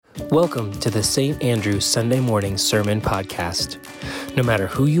Welcome to the St. Andrew Sunday Morning Sermon Podcast. No matter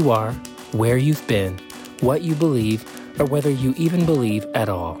who you are, where you've been, what you believe, or whether you even believe at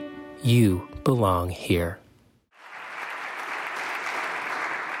all, you belong here.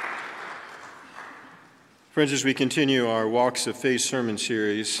 Friends, as we continue our Walks of Faith sermon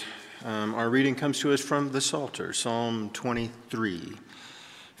series, our reading comes to us from the Psalter, Psalm 23.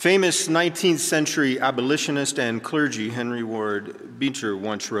 Famous 19th century abolitionist and clergy Henry Ward Beecher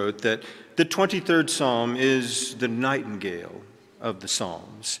once wrote that the 23rd Psalm is the nightingale of the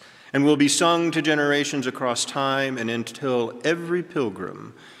Psalms and will be sung to generations across time and until every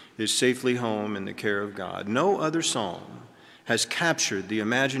pilgrim is safely home in the care of God. No other psalm has captured the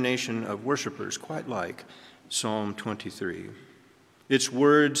imagination of worshipers quite like Psalm 23. Its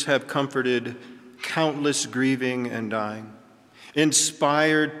words have comforted countless grieving and dying,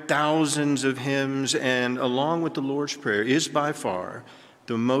 inspired thousands of hymns, and along with the Lord's Prayer is by far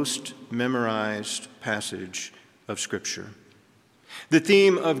the most memorized passage of Scripture. The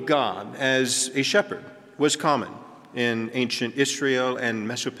theme of God as a shepherd was common in ancient Israel and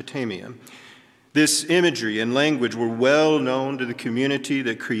Mesopotamia. This imagery and language were well known to the community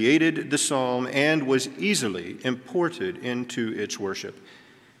that created the psalm and was easily imported into its worship.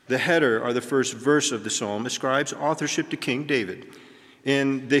 The header, or the first verse of the psalm, ascribes authorship to King David.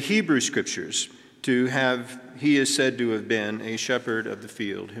 In the Hebrew Scriptures, he is said to have been a shepherd of the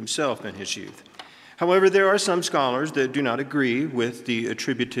field himself in his youth. However, there are some scholars that do not agree with the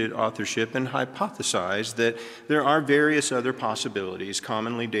attributed authorship and hypothesize that there are various other possibilities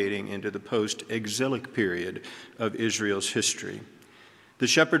commonly dating into the post-exilic period of Israel's history. The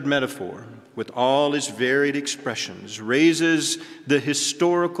shepherd metaphor, with all its varied expressions, raises the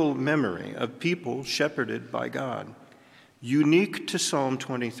historical memory of people shepherded by God. Unique to Psalm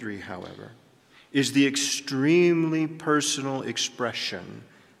 23, however, is the extremely personal expression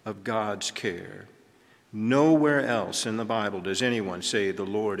of God's care. Nowhere else in the Bible does anyone say, "The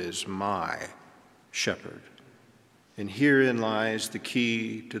Lord is my shepherd." And herein lies the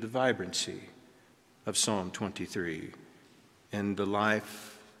key to the vibrancy of Psalm 23 and the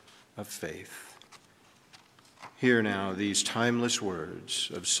life of faith. Hear now these timeless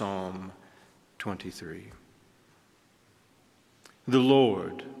words of Psalm 23. The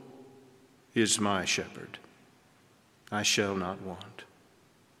Lord is my shepherd. I shall not want.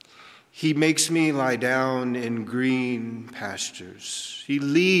 He makes me lie down in green pastures. He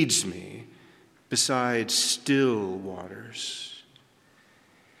leads me beside still waters.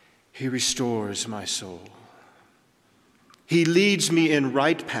 He restores my soul. He leads me in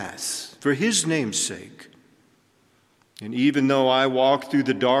right paths for his name's sake. And even though I walk through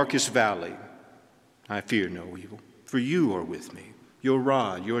the darkest valley, I fear no evil, for you are with me. Your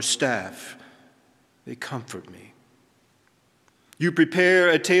rod, your staff, they comfort me. You prepare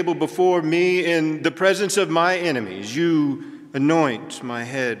a table before me in the presence of my enemies. You anoint my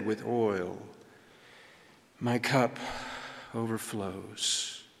head with oil. My cup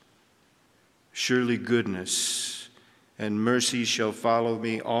overflows. Surely goodness and mercy shall follow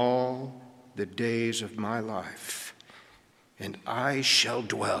me all the days of my life, and I shall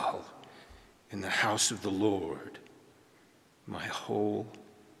dwell in the house of the Lord my whole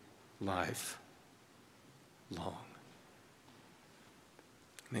life long.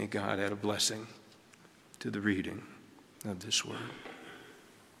 May God add a blessing to the reading of this word.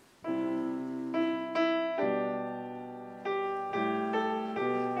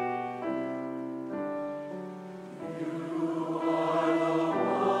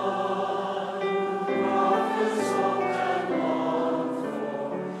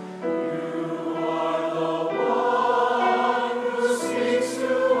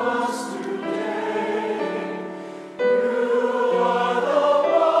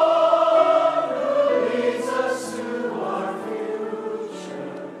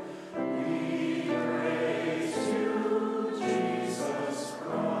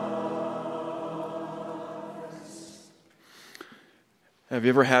 Have you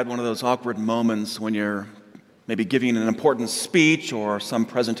ever had one of those awkward moments when you're maybe giving an important speech or some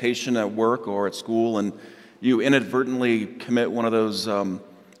presentation at work or at school and you inadvertently commit one of those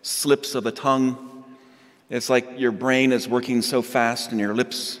slips of the tongue? It's like your brain is working so fast and your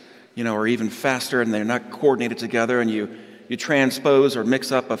lips, are even faster and they're not coordinated together, and you transpose or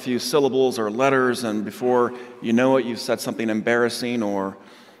mix up a few syllables or letters, and before you know it, you've said something embarrassing or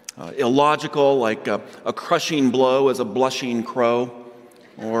illogical, like a crushing blow is a blushing crow,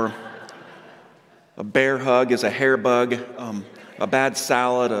 or a bear hug is a hair bug, a bad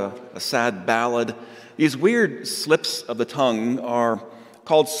salad, a sad ballad. These weird slips of the tongue are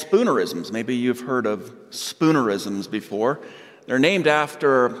called spoonerisms. Maybe you've heard of spoonerisms before. They're named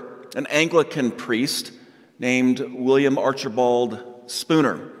after an Anglican priest named William Archibald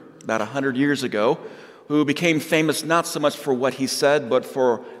Spooner about 100 years ago, who became famous not so much for what he said, but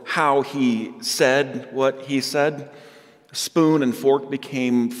for how he said what he said. Spoon and fork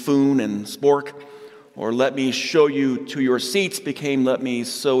became foon and spork, or let me show you to your seats became let me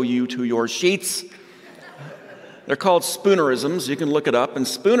sew you to your sheets. They're called Spoonerisms. You can look it up. And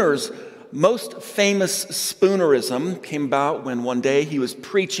Spooner's most famous Spoonerism came about when one day he was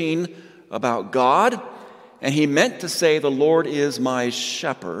preaching about God, and he meant to say, "The Lord is my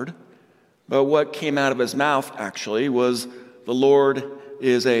shepherd." But what came out of his mouth, actually, was, "The Lord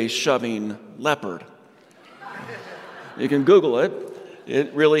is a shoving leopard." You can Google it.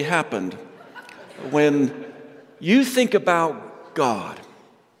 It really happened. When you think about God,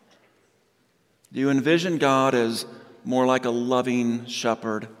 do you envision God as more like a loving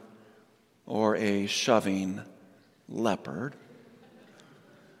shepherd or a shoving leopard?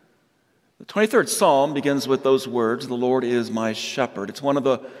 The 23rd Psalm begins with those words, "The Lord is my shepherd." It's one of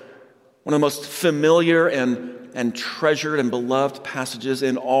the most familiar and treasured and beloved passages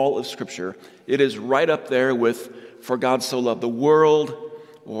in all of Scripture. It is right up there with "For God so loved the world,"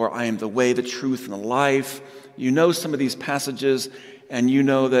 or "I am the way, the truth, and the life." You know some of these passages, and you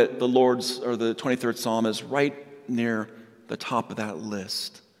know that the 23rd Psalm is right near the top of that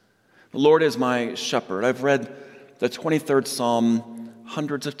list. The Lord is my shepherd. I've read the 23rd Psalm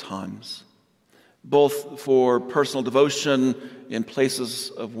hundreds of times, both for personal devotion in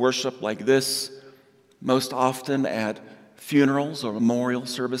places of worship like this, most often at funerals or memorial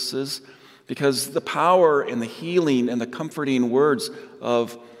services, because the power and the healing and the comforting words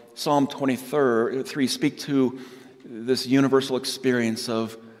of Psalm 23 speak to this universal experience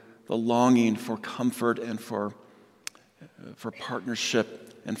of the longing for comfort and for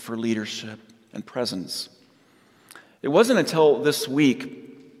partnership and for leadership and presence. It wasn't until this week,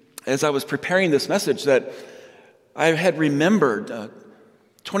 as I was preparing this message, that I had remembered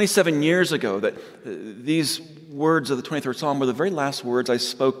 27 years ago that these words of the 23rd Psalm were the very last words I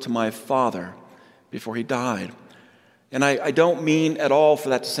spoke to my father before he died. And I don't mean at all for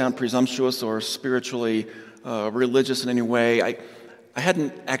that to sound presumptuous or spiritually religious in any way. I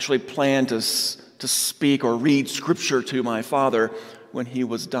hadn't actually planned to speak or read Scripture to my father when he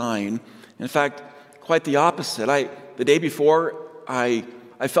was dying. In fact, quite the opposite. The day before, I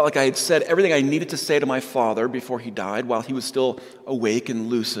felt like I had said everything I needed to say to my father before he died while he was still awake and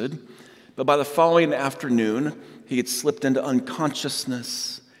lucid. But by the following afternoon, he had slipped into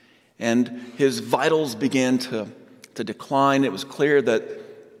unconsciousness, and his vitals began to decline. It was clear that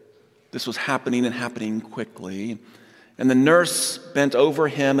this was happening and happening quickly. And the nurse bent over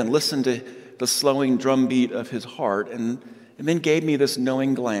him and listened to the slowing drumbeat of his heart, and then gave me this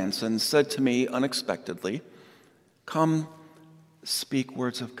knowing glance and said to me unexpectedly, "Come, speak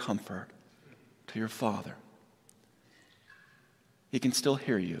words of comfort to your father. He can still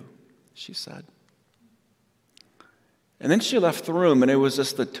hear you," she said. And then she left the room, and it was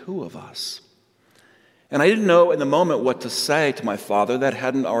just the two of us. And I didn't know in the moment what to say to my father that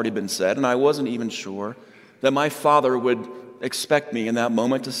hadn't already been said, and I wasn't even sure that my father would expect me in that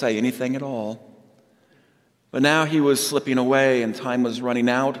moment to say anything at all. But now he was slipping away, and time was running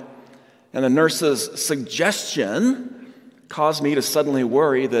out, and the nurse's suggestion caused me to suddenly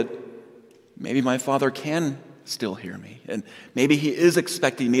worry that maybe my father can still hear me, and maybe he is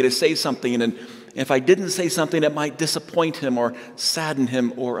expecting me to say something, and if I didn't say something, it might disappoint him or sadden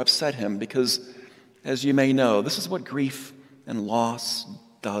him or upset him, because, as you may know, this is what grief and loss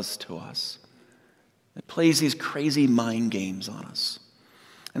does to us. It plays these crazy mind games on us.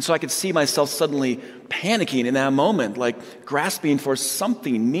 And so I could see myself suddenly panicking in that moment, like grasping for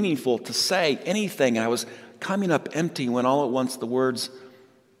something meaningful to say, anything. And I was coming up empty when all at once the words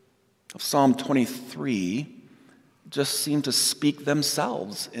of Psalm 23 just seemed to speak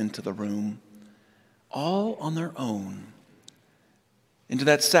themselves into the room, all on their own, into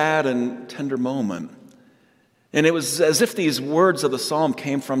that sad and tender moment. And it was as if these words of the psalm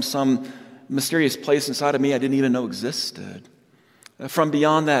came from some mysterious place inside of me I didn't even know existed. From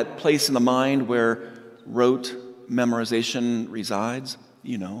beyond that place in the mind where rote memorization resides,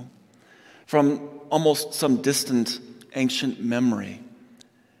 from almost some distant ancient memory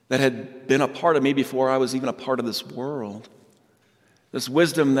that had been a part of me before I was even a part of this world. This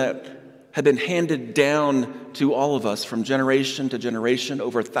wisdom that had been handed down to all of us from generation to generation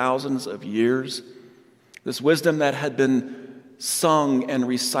over thousands of years. This wisdom that had been sung and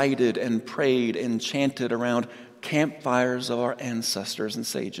recited and prayed and chanted around campfires of our ancestors and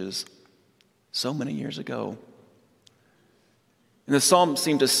sages so many years ago. And the psalm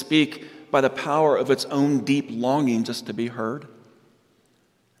seemed to speak by the power of its own deep longing just to be heard.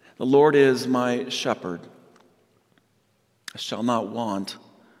 The Lord is my shepherd. I shall not want.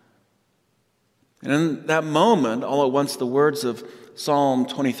 And in that moment, all at once, the words of Psalm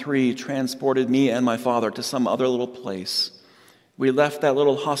 23 transported me and my father to some other little place. We left that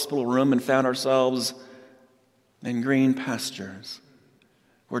little hospital room and found ourselves in green pastures,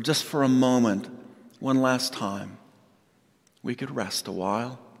 where just for a moment, one last time, we could rest a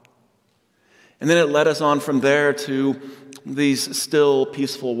while. And then it led us on from there to these still,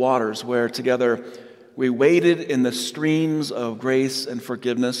 peaceful waters, where together we waded in the streams of grace and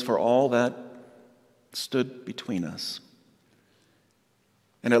forgiveness for all that stood between us.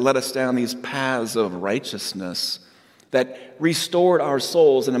 And it led us down these paths of righteousness that restored our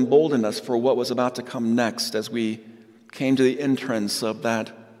souls and emboldened us for what was about to come next as we came to the entrance of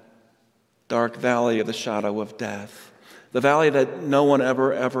that dark valley of the shadow of death. The valley that no one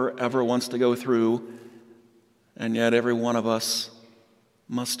ever wants to go through, and yet every one of us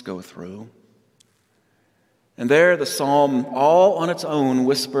must go through. And there the psalm, all on its own,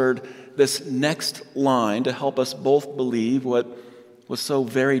 whispered this next line to help us both believe what was so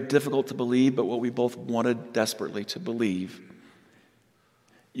very difficult to believe, but what we both wanted desperately to believe.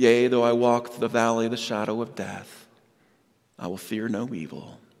 Yea, though I walk through the valley of the shadow of death, I will fear no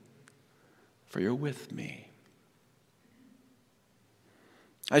evil, for you're with me.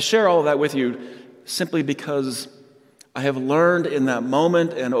 I share all of that with you simply because I have learned in that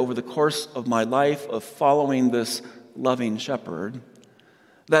moment and over the course of my life of following this loving shepherd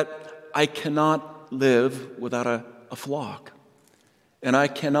that I cannot live without a flock, and I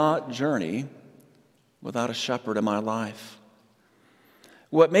cannot journey without a shepherd in my life.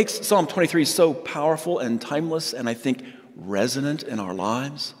 What makes Psalm 23 so powerful and timeless and I think resonant in our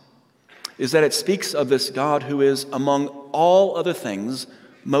lives is that it speaks of this God who is, among all other things,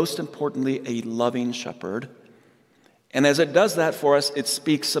 most importantly, a loving shepherd. And as it does that for us, it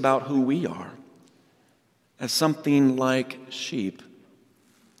speaks about who we are as something like sheep.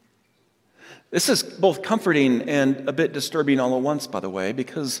 This is both comforting and a bit disturbing all at once, by the way,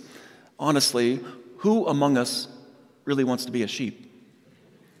 because honestly, who among us really wants to be a sheep?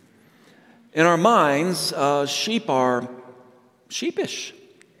 In our minds, sheep are sheepish.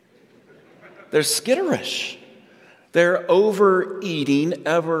 They're skitterish. They're overeating,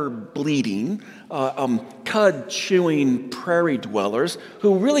 ever bleeding, cud-chewing prairie dwellers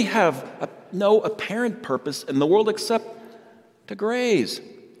who really have no apparent purpose in the world except to graze.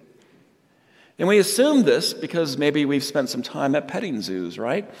 And we assume this because maybe we've spent some time at petting zoos,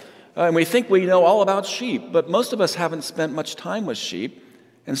 right? And we think we know all about sheep, but most of us haven't spent much time with sheep,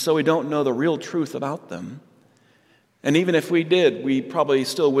 and so we don't know the real truth about them. And even if we did, we probably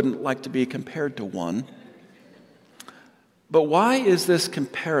still wouldn't like to be compared to one. But why is this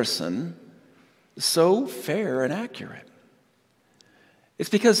comparison so fair and accurate? It's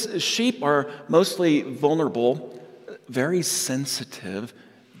because sheep are mostly vulnerable, very sensitive,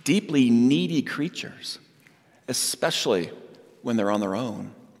 deeply needy creatures, especially when they're on their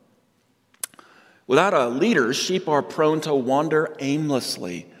own. Without a leader, sheep are prone to wander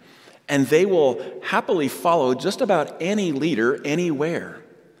aimlessly, and they will happily follow just about any leader anywhere,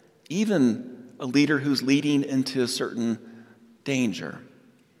 even a leader who's leading into a certain danger,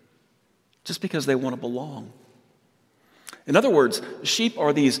 just because they want to belong. In other words, sheep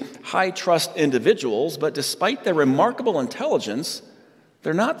are these high-trust individuals, but despite their remarkable intelligence,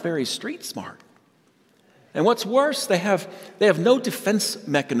 they're not very street smart. And what's worse, they have no defense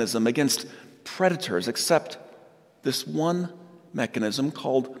mechanism against predators except this one mechanism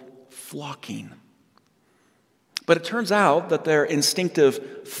called flocking. But it turns out that their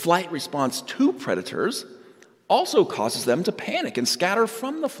instinctive flight response to predators also causes them to panic and scatter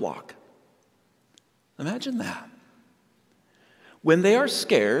from the flock. Imagine that. When they are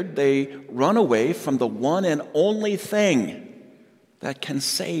scared, they run away from the one and only thing that can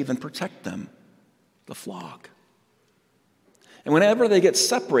save and protect them, the flock. And whenever they get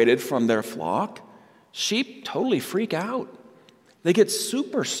separated from their flock, sheep totally freak out. They get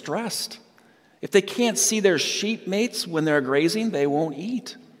super stressed. If they can't see their sheep mates when they're grazing, they won't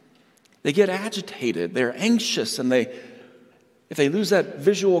eat. They get agitated, they're anxious, and if they lose that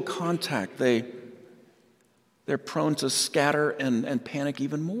visual contact, they're prone to scatter and panic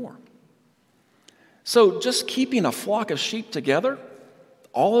even more. So just keeping a flock of sheep together,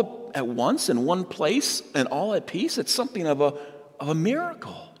 all at once in one place and all at peace, it's something of a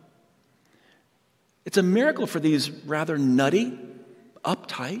miracle. It's a miracle for these rather nutty,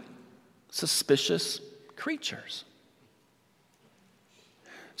 uptight, suspicious creatures.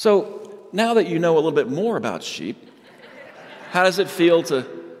 So now that you know a little bit more about sheep, how does it feel to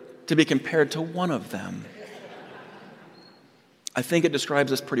be compared to one of them? I think it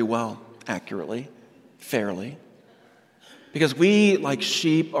describes us pretty well, accurately, fairly. Because we, like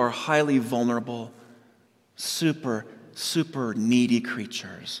sheep, are highly vulnerable, super needy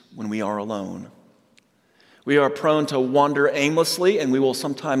creatures when we are alone. We are prone to wander aimlessly, and we will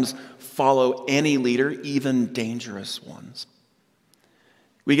sometimes follow any leader, even dangerous ones.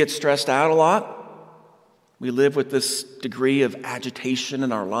 We get stressed out a lot. We live with this degree of agitation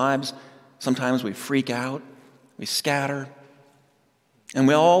in our lives. Sometimes we freak out, we scatter, and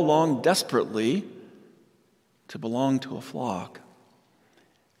we all long desperately to belong to a flock,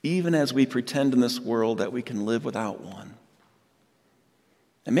 even as we pretend in this world that we can live without one.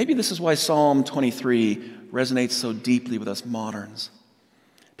 And maybe this is why Psalm 23 resonates so deeply with us moderns,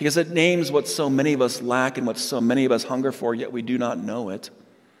 because it names what so many of us lack and what so many of us hunger for, yet we do not know it.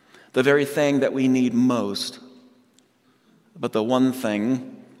 The very thing that we need most, but the one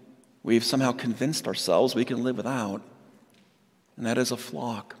thing we've somehow convinced ourselves we can live without, and that is a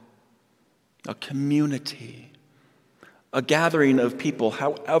flock, a community, a gathering of people,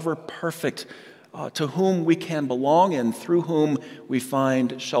 however perfect, to whom we can belong and through whom we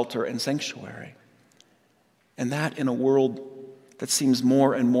find shelter and sanctuary. And that in a world that seems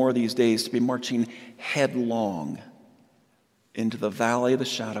more and more these days to be marching headlong into the valley of the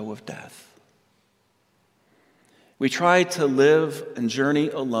shadow of death. We try to live and journey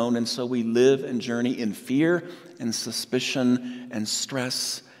alone, and so we live and journey in fear and suspicion and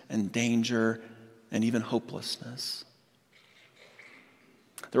stress and danger and even hopelessness.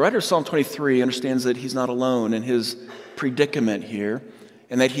 The writer of Psalm 23 understands that he's not alone in his predicament here,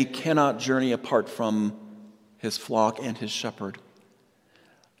 and that he cannot journey apart from his flock and his shepherd.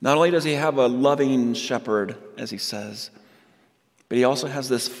 Not only does he have a loving shepherd, as he says, but he also has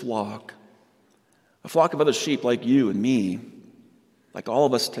this flock, a flock of other sheep like you and me, like all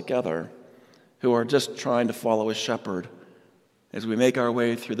of us together, who are just trying to follow a shepherd as we make our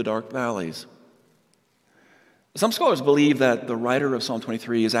way through the dark valleys. Some scholars believe that the writer of Psalm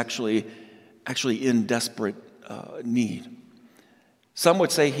 23 is actually in desperate need. Some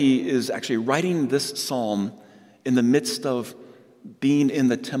would say he is actually writing this psalm in the midst of being in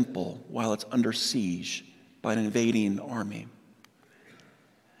the temple while it's under siege by an invading army.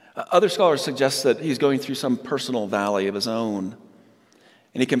 Other scholars suggest that he's going through some personal valley of his own,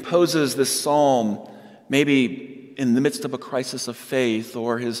 and he composes this psalm maybe in the midst of a crisis of faith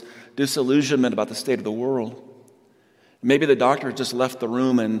or his disillusionment about the state of the world. Maybe the doctor just left the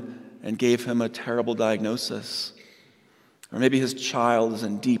room and gave him a terrible diagnosis. Or maybe his child is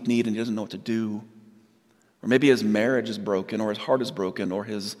in deep need and he doesn't know what to do. Or maybe his marriage is broken, or his heart is broken, or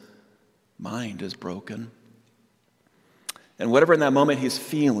his mind is broken. And whatever in that moment he's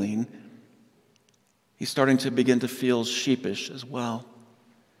feeling, he's starting to begin to feel sheepish as well.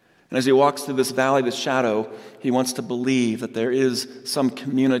 And as he walks through this valley of the shadow, he wants to believe that there is some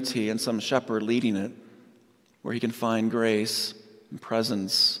community and some shepherd leading it where he can find grace and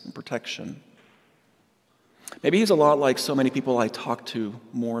presence and protection. Maybe he's a lot like so many people I talk to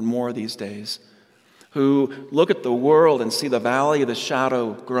more and more these days, who look at the world and see the valley of the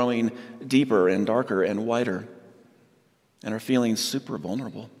shadow growing deeper and darker and wider, and are feeling super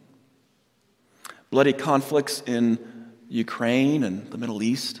vulnerable. Bloody conflicts in Ukraine and the Middle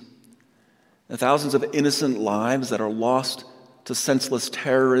East, and thousands of innocent lives that are lost to senseless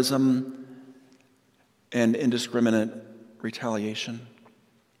terrorism and indiscriminate retaliation.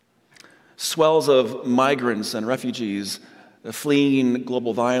 Swells of migrants and refugees fleeing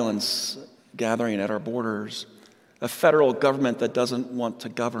global violence gathering at our borders, a federal government that doesn't want to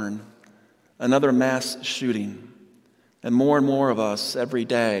govern, another mass shooting, and more of us every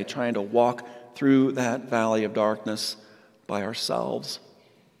day trying to walk through that valley of darkness by ourselves.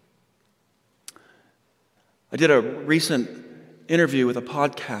 I did a recent interview with a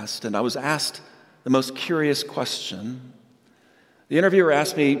podcast, and I was asked the most curious question. The interviewer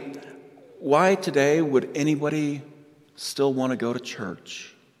asked me, why today would anybody still want to go to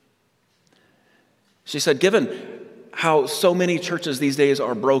church? She said, given how so many churches these days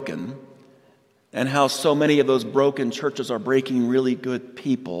are broken, and how so many of those broken churches are breaking really good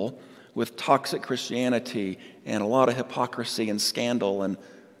people with toxic Christianity and a lot of hypocrisy and scandal and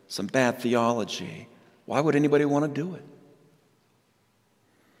some bad theology, why would anybody want to do it?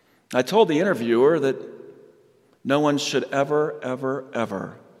 I told the interviewer that no one should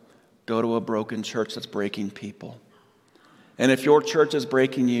ever go to a broken church that's breaking people. And if your church is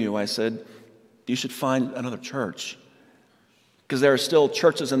breaking you, I said, you should find another church. Because there are still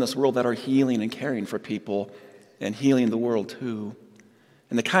churches in this world that are healing and caring for people and healing the world too.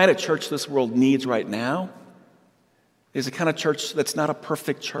 And the kind of church this world needs right now is a kind of church that's not a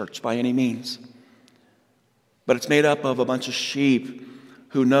perfect church by any means. but it's made up of a bunch of sheep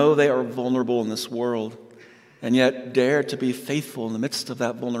who know they are vulnerable in this world and yet dare to be faithful in the midst of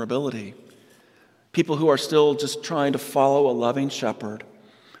that vulnerability. People who are still just trying to follow a loving shepherd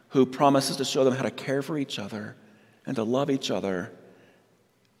who promises to show them how to care for each other and to love each other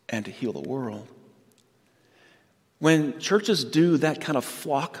and to heal the world. When churches do that kind of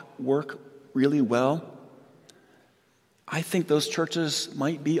flock work really well, I think those churches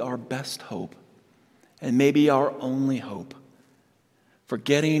might be our best hope and maybe our only hope for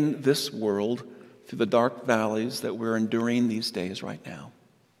getting this world through the dark valleys that we're enduring these days right now.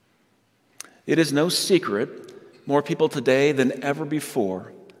 It is no secret, more people today than ever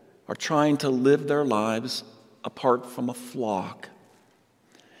before are trying to live their lives apart from a flock.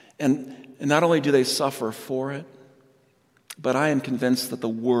 And not only do they suffer for it, but I am convinced that the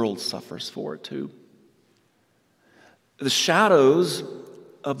world suffers for it too. The shadows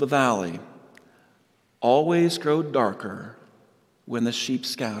of the valley always grow darker when the sheep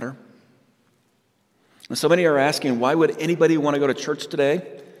scatter. And so many are asking, why would anybody want to go to church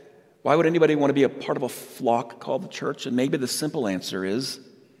today? Why would anybody want to be a part of a flock called the church? And maybe the simple answer is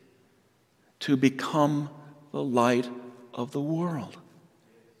to become the light of the world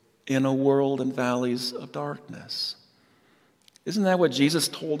in a world in valleys of darkness. Isn't that what Jesus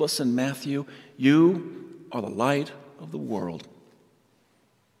told us in Matthew? You are the light of the world.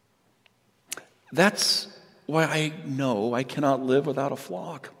 That's why I know I cannot live without a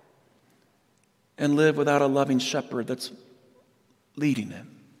flock and live without a loving shepherd that's leading it.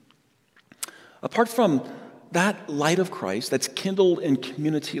 Apart from that light of Christ that's kindled in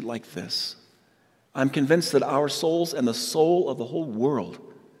community like this, I'm convinced that our souls and the soul of the whole world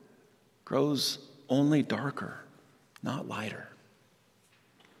grows only darker, not lighter.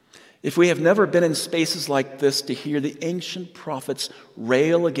 If we have never been in spaces like this to hear the ancient prophets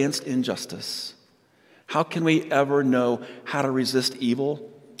rail against injustice, how can we ever know how to resist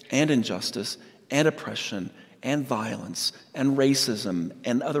evil and injustice and oppression and violence and racism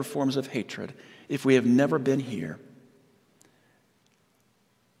and other forms of hatred if we have never been here?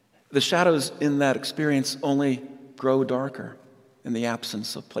 The shadows in that experience only grow darker in the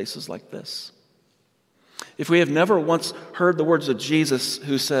absence of places like this. If we have never once heard the words of Jesus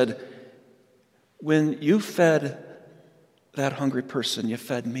who said, when you fed that hungry person, you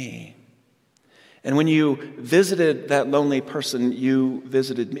fed me. And when you visited that lonely person, you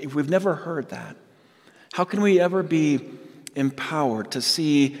visited me. If we've never heard that, how can we ever be empowered to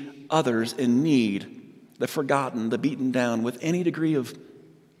see others in need, the forgotten, the beaten down, with any degree of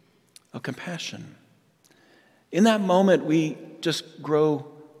compassion? In that moment, we just grow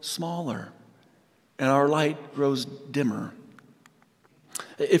smaller and our light grows dimmer.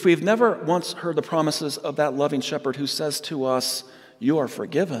 If we've never once heard the promises of that loving shepherd who says to us, you are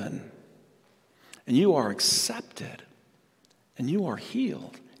forgiven, and you are accepted, and you are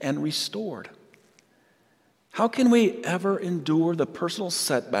healed and restored, how can we ever endure the personal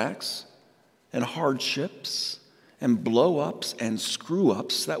setbacks and hardships and blow-ups and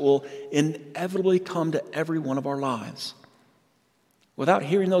screw-ups that will inevitably come to every one of our lives? Without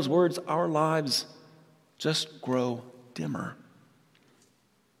hearing those words, our lives just grow dimmer.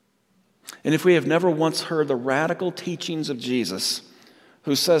 And if we have never once heard the radical teachings of Jesus,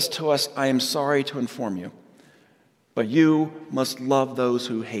 who says to us, I am sorry to inform you, but you must love those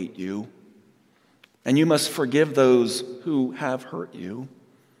who hate you, and you must forgive those who have hurt you,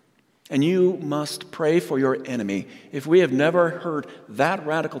 and you must pray for your enemy. If we have never heard that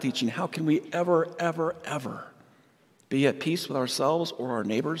radical teaching, how can we ever be at peace with ourselves or our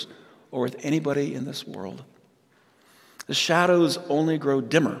neighbors or with anybody in this world? The shadows only grow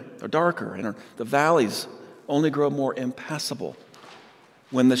dimmer or darker, and the valleys only grow more impassable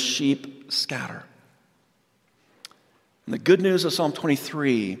when the sheep scatter. And the good news of Psalm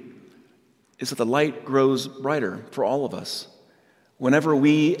 23 is that the light grows brighter for all of us whenever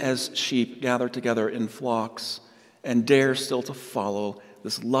we as sheep gather together in flocks and dare still to follow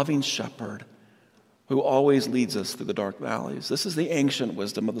this loving shepherd who always leads us through the dark valleys. This is the ancient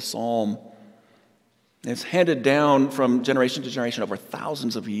wisdom of the psalm. It's handed down from generation to generation over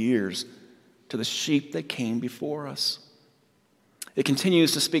thousands of years to the sheep that came before us. It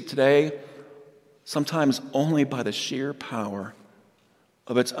continues to speak today, sometimes only by the sheer power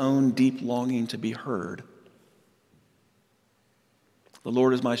of its own deep longing to be heard. The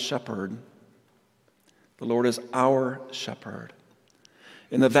Lord is my shepherd. The Lord is our shepherd.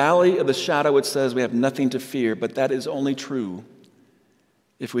 In the valley of the shadow, it says we have nothing to fear, but that is only true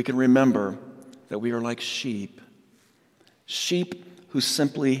if we can remember that we are like sheep who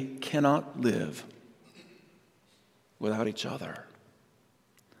simply cannot live without each other.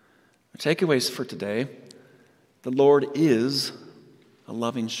 Our takeaways for today The Lord is a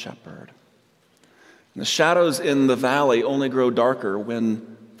loving shepherd. And the shadows in the valley only grow darker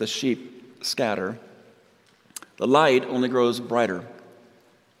when the sheep scatter. The light only grows brighter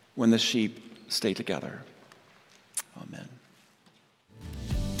when the sheep stay together. Amen.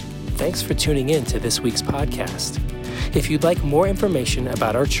 Thanks for tuning in to this week's podcast. If you'd like more information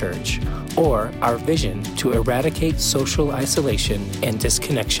about our church or our vision to eradicate social isolation and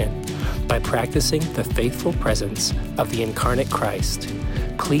disconnection by practicing the faithful presence of the incarnate Christ,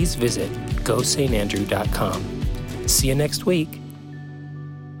 please visit gosaintandrew.com. See you next week.